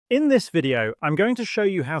In this video, I'm going to show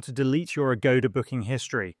you how to delete your Agoda booking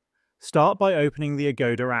history. Start by opening the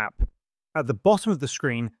Agoda app. At the bottom of the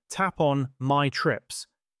screen, tap on My Trips.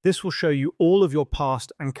 This will show you all of your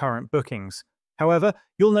past and current bookings. However,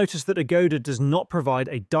 you'll notice that Agoda does not provide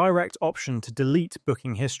a direct option to delete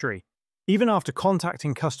booking history. Even after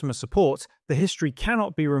contacting customer support, the history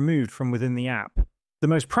cannot be removed from within the app. The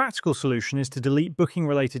most practical solution is to delete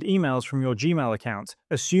booking-related emails from your Gmail account,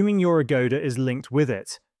 assuming your Agoda is linked with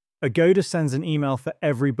it. Agoda sends an email for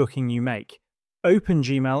every booking you make. Open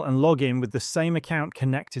Gmail and log in with the same account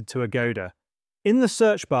connected to Agoda. In the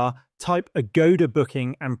search bar, type Agoda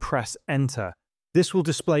booking and press Enter. This will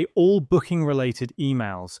display all booking-related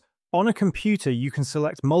emails. On a computer, you can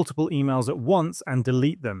select multiple emails at once and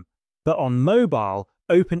delete them. But on mobile,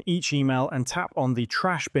 open each email and tap on the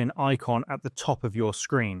trash bin icon at the top of your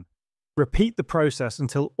screen. Repeat the process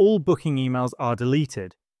until all booking emails are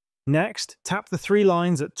deleted. Next, tap the three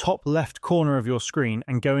lines at top left corner of your screen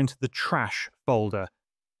and go into the Trash folder.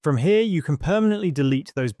 From here, you can permanently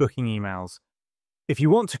delete those booking emails. If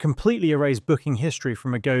you want to completely erase booking history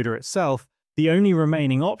from Agoda itself, the only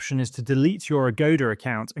remaining option is to delete your Agoda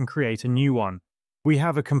account and create a new one. We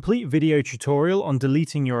have a complete video tutorial on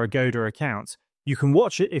deleting your Agoda account. You can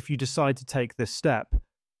watch it if you decide to take this step.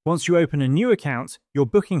 Once you open a new account, your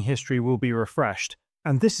booking history will be refreshed,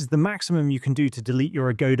 and this is the maximum you can do to delete your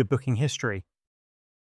Agoda booking history.